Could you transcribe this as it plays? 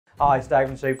Hi, it's Dave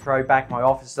from SuperPro, back in my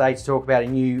office today to talk about a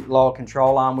new lower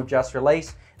control arm we've just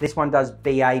released. This one does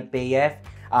BABF,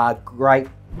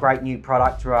 great new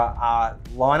product to our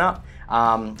lineup.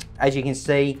 As you can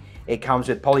see, it comes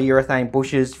with polyurethane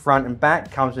bushes front and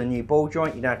back, comes with a new ball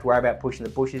joint. You don't have to worry about pushing the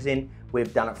bushes in.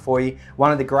 We've done it for you.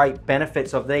 One of the great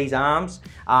benefits of these arms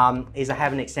is they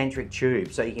have an eccentric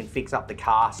tube, so you can fix up the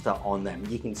caster on them.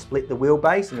 You can split the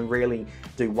wheelbase and really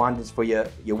do wonders for your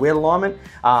wheel alignment.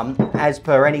 As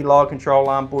per any lower control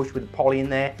arm bush with the poly in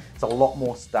there, it's a lot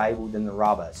more stable than the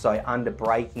rubber. So under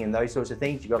braking and those sorts of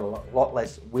things, you've got a lot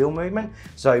less wheel movement,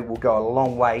 so it will go a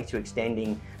long way to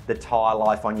extending the tyre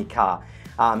life on your car.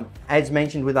 As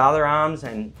mentioned with other arms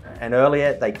and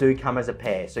earlier, they do come as a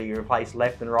pair, so you replace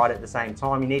left and right at the same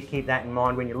time. You need to keep that in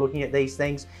mind when you're looking at these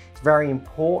things. It's very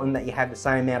important that you have the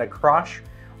same amount of crush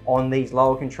on these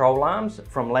lower control arms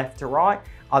from left to right,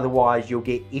 otherwise you'll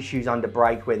get issues under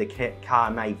brake where the car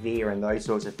may veer and those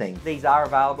sorts of things. These are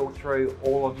available through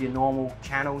all of your normal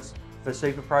channels for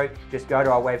SuperPro. Just go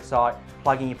to our website,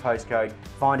 plug in your postcode,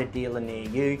 find a dealer near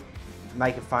you,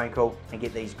 make a phone call and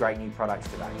get these great new products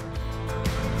today.